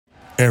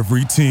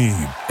Every team,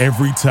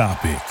 every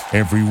topic,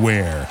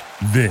 everywhere.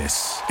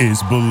 This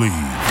is Believe.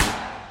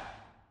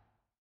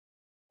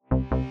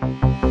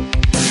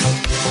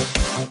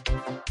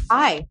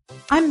 Hi,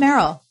 I'm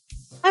Meryl.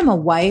 I'm a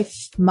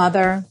wife,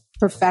 mother,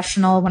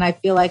 professional when I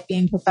feel like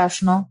being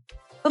professional.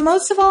 But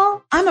most of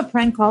all, I'm a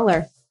prank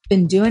caller.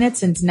 Been doing it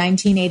since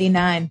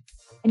 1989.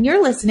 And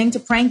you're listening to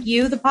Prank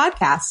You, the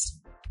podcast.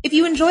 If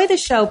you enjoy the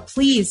show,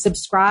 please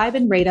subscribe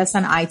and rate us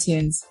on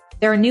iTunes.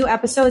 There are new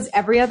episodes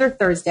every other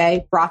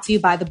Thursday, brought to you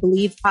by the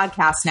Believe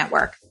Podcast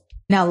Network.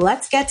 Now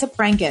let's get to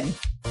pranking.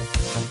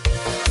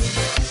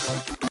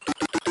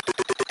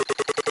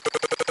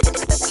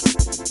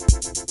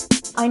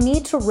 I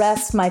need to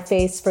rest my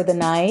face for the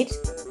night.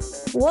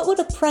 What would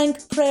a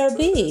prank prayer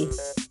be?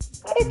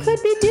 It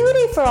could be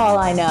duty for all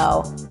I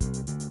know.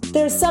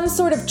 There's some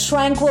sort of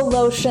tranquil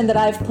lotion that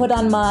I've put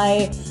on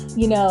my,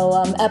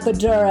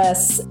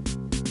 epidural.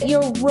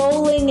 You're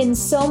rolling in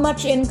so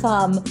much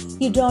income,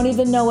 you don't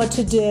even know what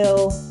to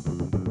do.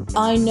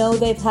 I know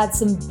they've had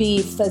some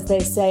beef, as they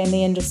say in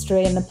the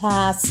industry in the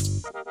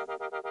past.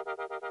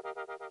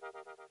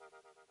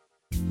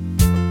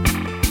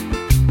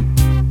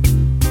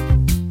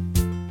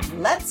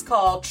 Let's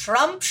call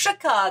Trump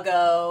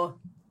Chicago.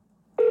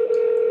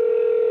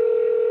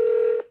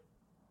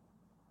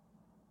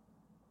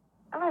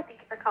 Hello, thank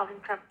you for calling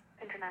Trump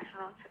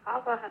International in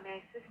Chicago. How may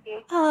I assist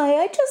you?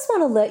 Hi, I just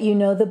want to let you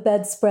know the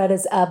bedspread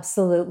is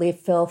absolutely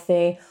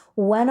filthy.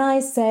 When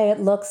I say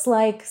it looks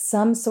like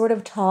some sort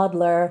of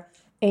toddler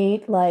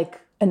ate like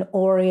an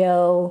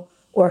Oreo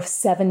or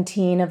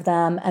 17 of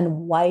them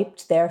and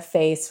wiped their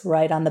face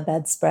right on the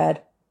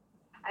bedspread.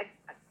 I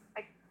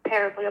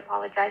terribly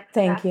apologize for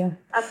Thank that. you.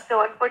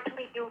 So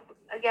unfortunately, you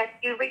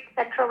reached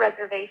Central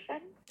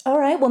Reservation. All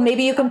right, well,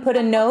 maybe you can put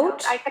a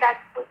note. I could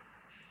actually...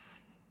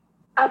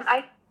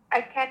 I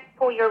can't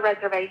pull your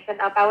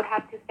reservation up. I would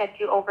have to send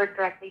you over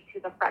directly to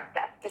the front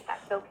desk, if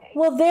that's okay.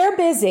 Well, they're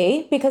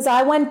busy because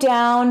I went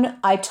down,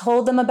 I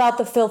told them about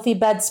the filthy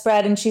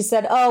bedspread, and she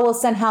said, oh, we'll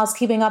send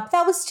housekeeping up.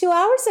 That was 2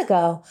 hours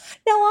ago.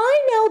 Now,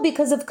 I know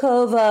because of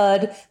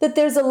COVID that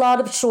there's a lot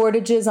of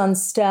shortages on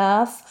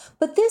staff,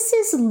 but this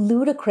is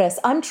ludicrous.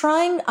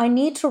 I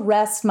need to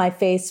rest my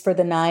face for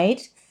the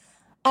night,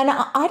 and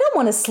I don't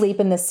want to sleep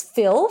in this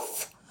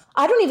filth.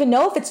 I don't even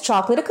know if it's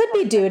chocolate. It could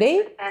be duty.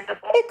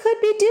 It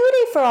could be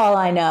duty for all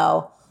I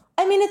know.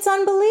 I mean, it's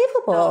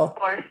unbelievable. No, of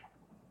course.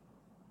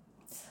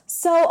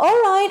 So, all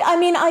right. I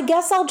mean, I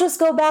guess I'll just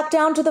go back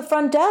down to the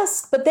front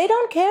desk, but they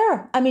don't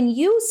care. I mean,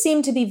 you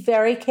seem to be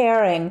very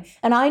caring,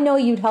 and I know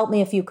you'd help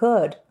me if you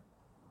could.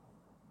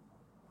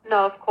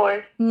 No, of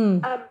course. Do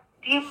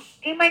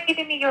you mind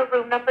giving me your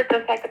room number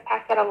just so I could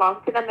pass that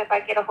along to them if I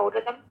get a hold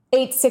of them?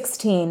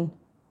 816.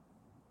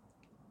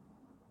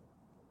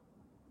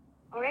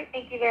 All right,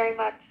 thank you very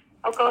much.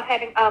 I'll go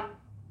ahead and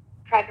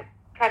try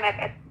my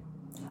best.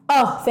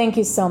 Oh, thank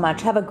you so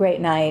much. Have a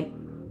great night.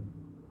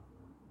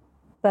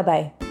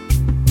 Bye-bye.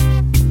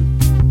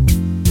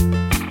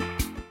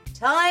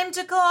 Time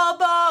to call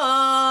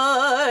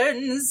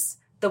Barnes,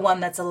 the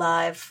one that's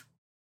alive.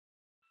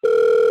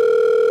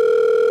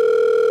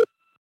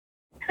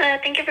 Hello,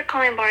 thank you for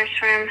calling Barnes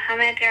Firm. How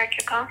may I direct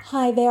your call?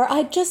 Hi there.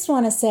 I just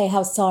want to say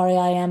how sorry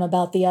I am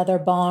about the other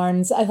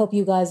Barnes. I hope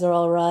you guys are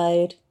all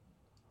right.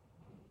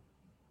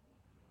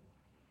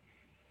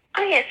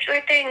 Oh, yes,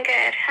 we're doing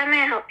good. How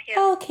may I help you?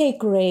 Okay,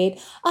 great.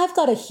 I've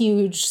got a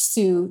huge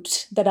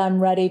suit that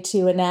I'm ready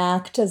to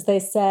enact, as they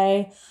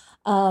say.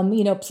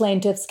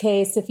 Plaintiff's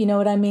case, if you know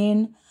what I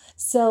mean.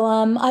 So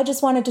I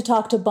just wanted to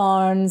talk to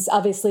Barnes,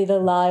 obviously the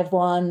live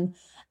one,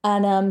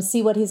 and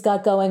see what he's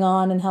got going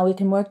on and how we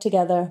can work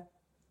together.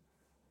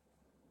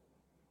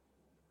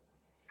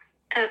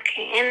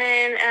 Okay, and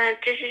then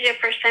this is your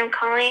first time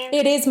calling?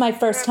 It is my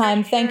first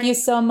time. Thank you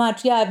so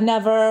much. Yeah, I've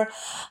never,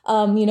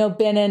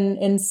 been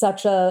in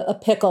such a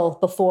pickle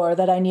before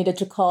that I needed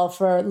to call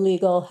for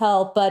legal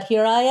help. But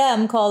here I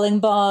am calling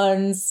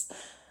Barnes,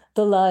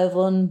 the live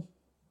one.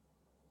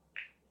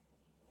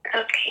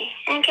 Okay,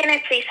 and can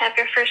I please have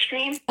your first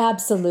name?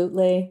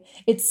 Absolutely.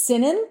 It's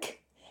Sinik,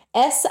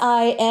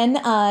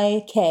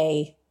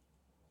 Sinik.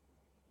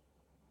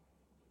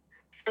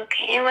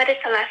 Okay, and what is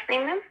the last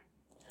name, ma'am?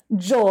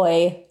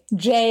 Joy,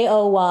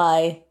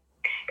 Joy.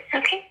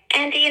 Okay,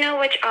 and do you know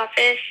which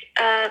office,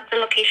 the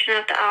location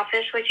of the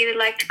office would you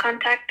like to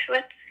contact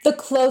with? The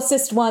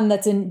closest one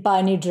that's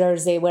by New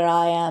Jersey, where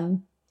I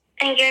am.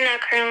 And you're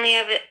not currently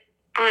at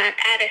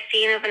a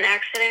scene of an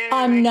accident?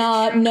 I'm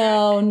not,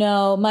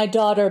 no. My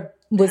daughter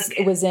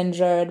was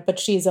injured, but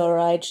she's all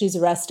right. She's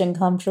resting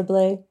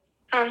comfortably.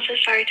 I'm so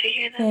sorry to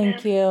hear that.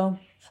 Thank you.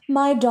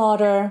 My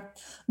daughter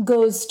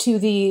goes to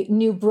the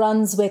New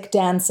Brunswick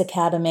Dance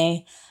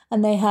Academy,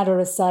 and they had a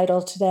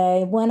recital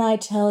today. When I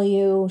tell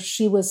you,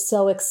 she was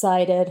so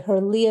excited. Her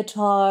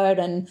leotard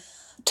and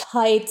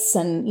tights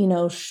and,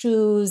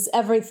 shoes,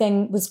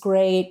 everything was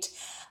great.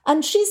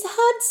 And she's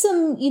had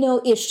some,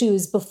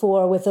 issues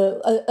before with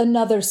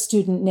another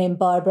student named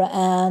Barbara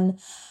Ann.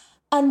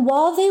 And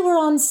while they were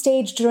on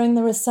stage during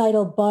the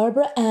recital,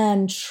 Barbara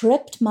Ann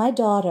tripped my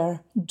daughter.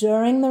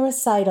 During the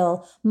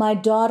recital, my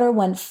daughter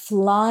went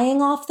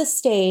flying off the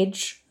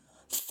stage,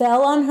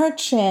 fell on her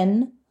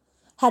chin,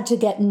 had to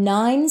get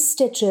 9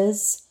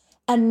 stitches,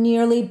 and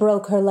nearly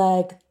broke her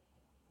leg.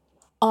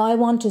 I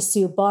want to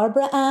sue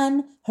Barbara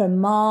Ann, her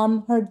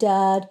mom, her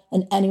dad,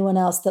 and anyone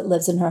else that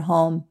lives in her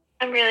home.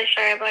 I'm really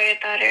sorry about your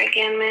daughter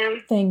again,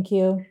 ma'am. Thank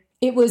you.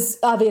 It was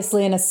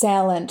obviously an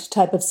assailant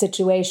type of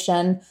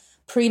situation,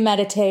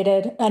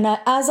 premeditated. And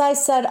as I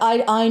said,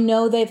 I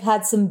know they've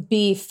had some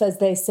beef, as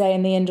they say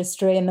in the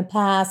industry in the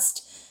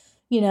past,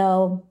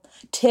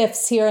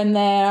 tiffs here and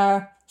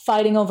there,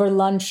 fighting over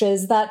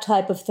lunches, that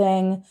type of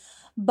thing.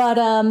 But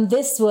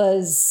this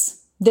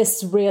is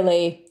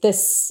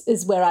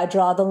where I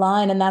draw the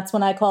line, and that's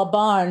when I call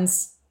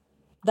Barnes.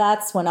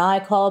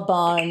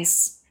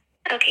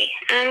 Okay,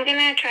 I'm going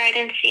to try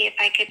and see if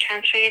I could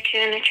transfer you to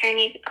an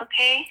attorney,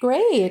 okay?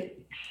 Great.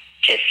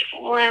 Just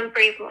one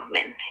brief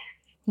moment.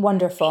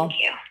 Wonderful.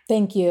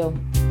 Thank you.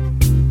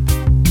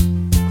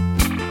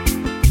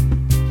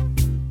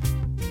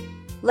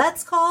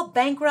 Let's call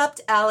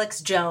bankrupt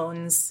Alex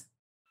Jones.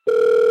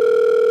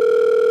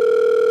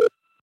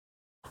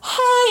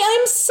 Hi,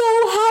 I'm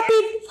so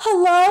happy.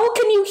 Hello,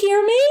 can you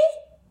hear me?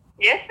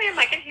 Yes, ma'am,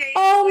 I can hear you.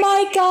 Oh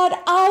my God,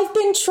 I've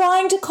been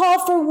trying to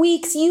call for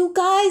weeks. You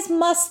guys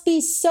must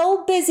be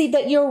so busy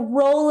that you're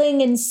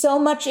rolling in so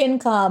much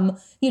income.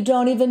 You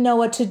don't even know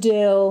what to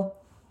do.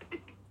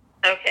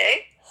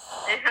 Okay.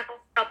 And how can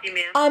I help you,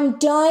 ma'am? I'm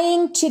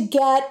dying to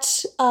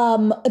get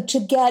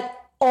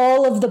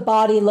all of the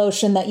body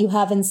lotion that you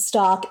have in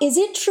stock. Is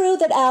it true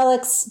that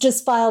Alex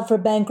just filed for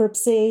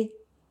bankruptcy?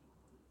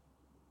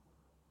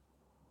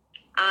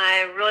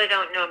 I really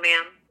don't know,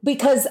 ma'am.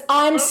 Because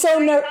I'm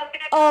so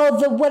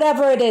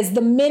whatever it is,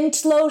 the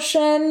mint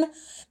lotion.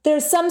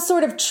 There's some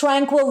sort of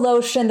tranquil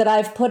lotion that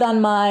I've put on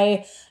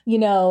my,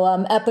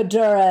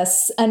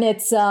 epidural, and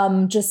it's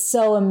just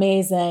so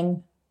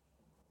amazing.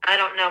 I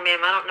don't know,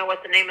 ma'am. I don't know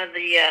what the name of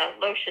the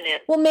lotion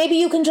is. Well, maybe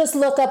you can just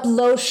look up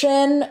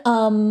lotion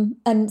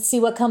and see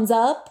what comes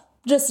up.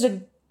 Just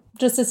a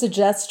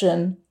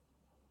suggestion.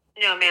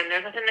 No, ma'am.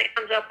 There's nothing that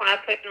comes up when I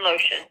put in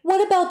lotion.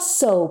 What about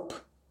soap?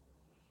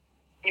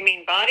 You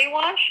mean body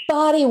wash?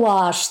 Body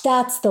wash,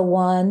 that's the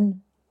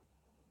one.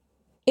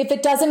 If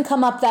it doesn't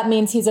come up, that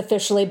means he's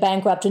officially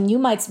bankrupt, and you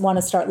might want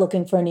to start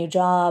looking for a new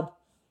job.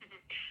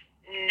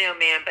 No,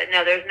 ma'am, but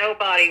no, there's no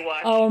body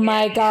wash. Oh,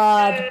 my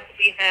God.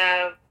 We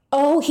have...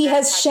 Oh, he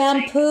has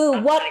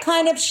shampoo. What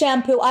kind of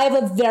shampoo? I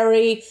have a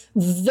very,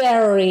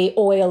 very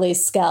oily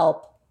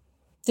scalp.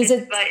 It's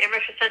by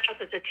Emmerich Essentials.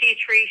 It's a tea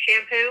tree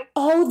shampoo.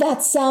 Oh,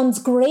 that sounds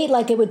great.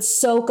 Like it would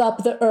soak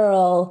up the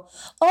Earl.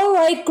 All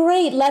right,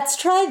 great. Let's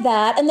try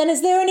that. And then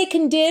is there any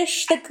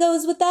condition that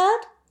goes with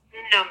that?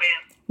 No, ma'am.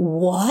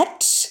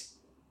 What?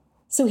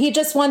 So he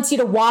just wants you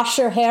to wash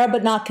your hair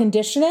but not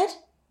condition it?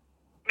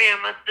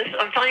 Ma'am,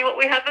 I'm telling you what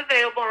we have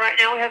available right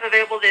now. We have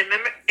available the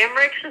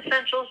Emmerich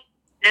Essentials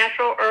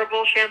Natural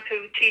Herbal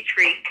Shampoo Tea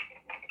Tree.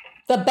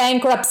 The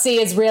bankruptcy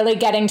is really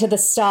getting to the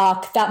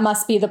stock. That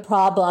must be the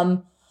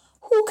problem.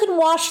 Who can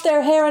wash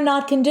their hair and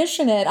not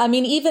condition it? I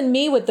mean, even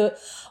me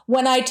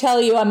when I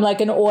tell you I'm like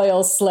an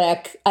oil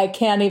slick, I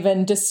can't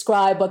even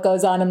describe what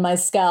goes on in my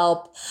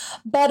scalp.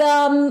 But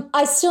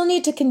I still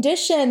need to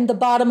condition the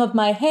bottom of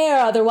my hair,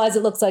 otherwise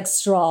it looks like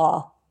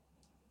straw.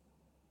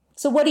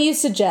 So what do you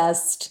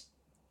suggest?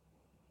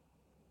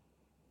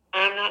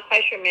 I'm not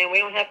quite sure, ma'am. We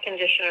don't have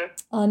conditioner.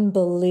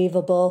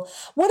 Unbelievable.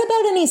 What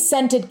about any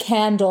scented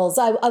candles?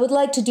 I would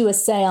like to do a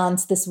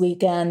seance this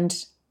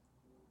weekend.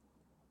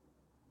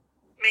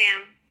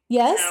 Ma'am.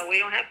 Yes? No, we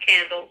don't have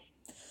candles.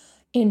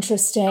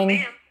 Interesting. No,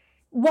 ma'am.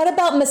 What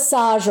about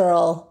massage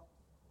oil?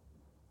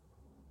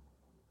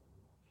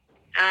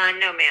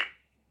 No,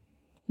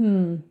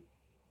 ma'am.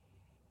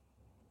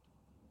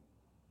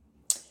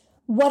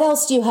 What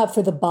else do you have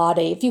for the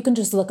body? If you can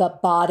just look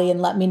up body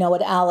and let me know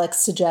what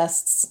Alex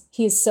suggests.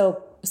 He's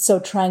so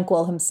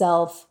tranquil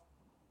himself.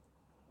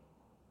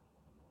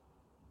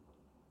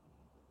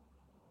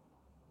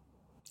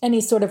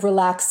 Any sort of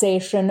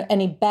relaxation,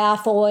 any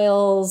bath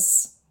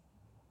oils?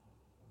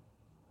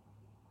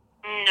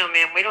 No,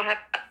 ma'am. We don't have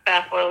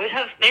bath oil. We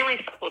have mainly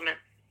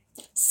supplements.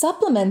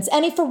 Supplements?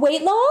 Any for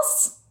weight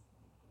loss?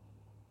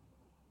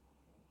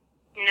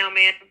 No,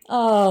 ma'am.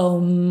 Oh,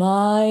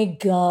 my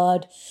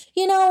God.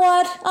 You know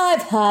what?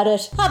 I've had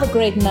it. Have a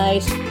great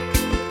night.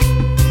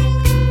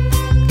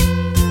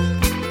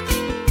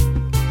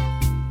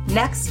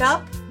 Next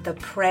up, the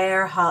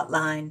prayer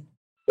hotline.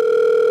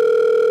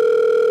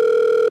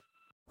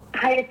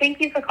 Hi, thank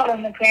you for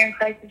calling the Prayer and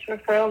Crisis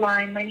Referral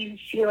Line. My name is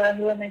Sheila.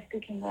 Who am I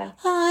speaking with?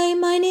 Hi,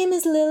 my name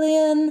is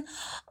Lillian.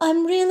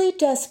 I'm really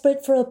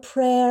desperate for a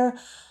prayer.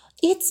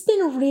 It's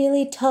been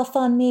really tough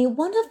on me.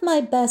 One of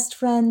my best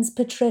friends,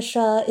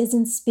 Patricia,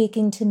 isn't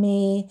speaking to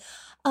me.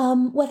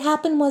 What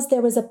happened was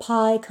there was a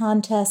pie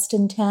contest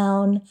in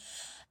town,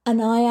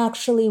 and I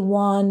actually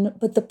won,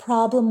 but the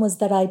problem was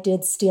that I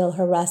did steal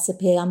her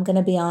recipe, I'm going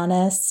to be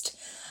honest.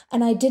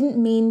 and I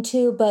didn't mean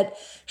to, but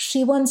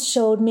she once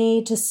showed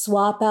me to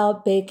swap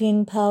out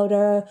baking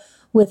powder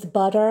with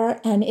butter,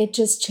 and it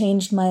just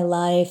changed my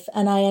life,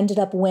 and I ended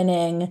up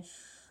winning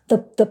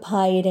the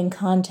pie eating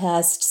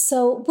contest.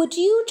 So would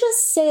you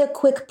just say a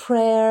quick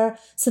prayer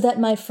so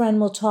that my friend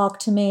will talk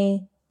to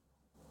me?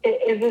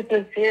 Is this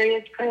a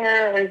serious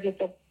prayer or is this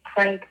a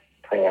prank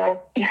prayer?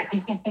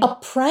 A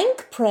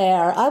prank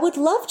prayer? I would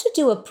love to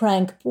do a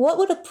prank. What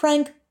would a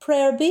prank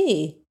prayer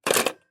be?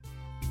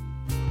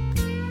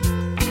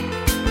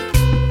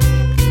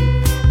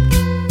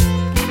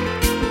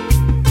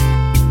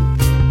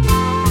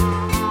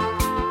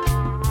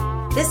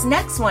 This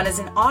next one is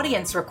an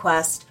audience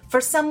request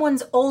for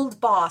someone's old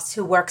boss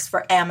who works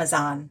for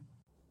Amazon.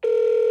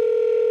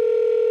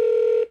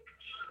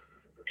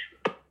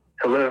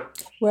 Hello?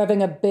 We're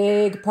having a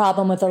big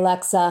problem with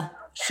Alexa.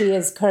 She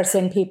is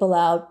cursing people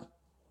out.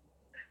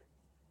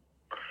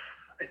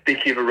 I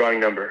think you have a wrong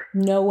number.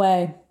 No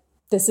way.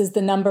 This is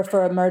the number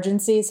for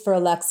emergencies for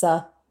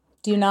Alexa.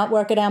 Do you not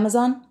work at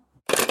Amazon?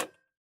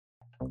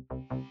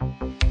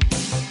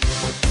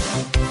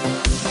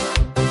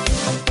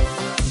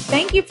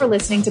 Thank you for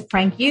listening to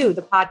Prank You,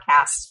 the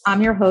podcast.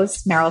 I'm your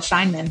host, Meryl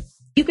Scheinman.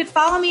 You could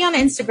follow me on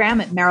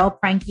Instagram at Meryl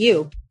Prank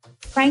You.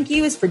 Prank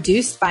You is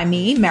produced by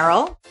me,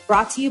 Meryl,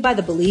 brought to you by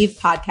the Believe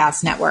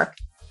Podcast Network.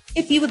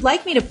 If you would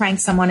like me to prank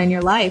someone in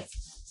your life,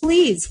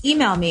 please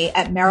email me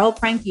at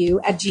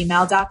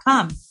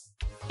merylprankyou@gmail.com.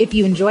 If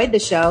you enjoyed the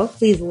show,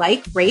 please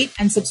like, rate,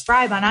 and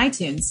subscribe on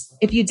iTunes.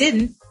 If you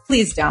didn't,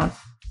 please don't.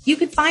 You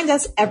can find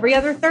us every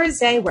other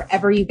Thursday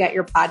wherever you get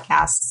your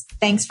podcasts.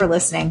 Thanks for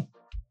listening.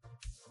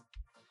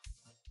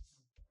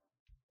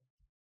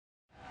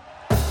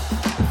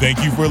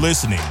 Thank you for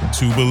listening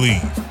to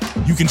Believe.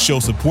 You can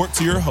show support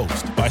to your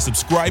host by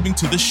subscribing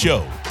to the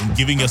show and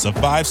giving us a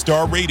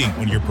 5-star rating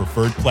on your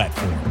preferred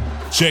platform.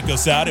 Check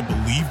us out at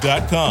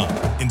Believe.com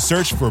and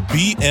search for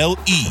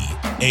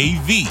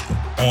BLEAV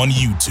on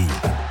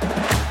YouTube.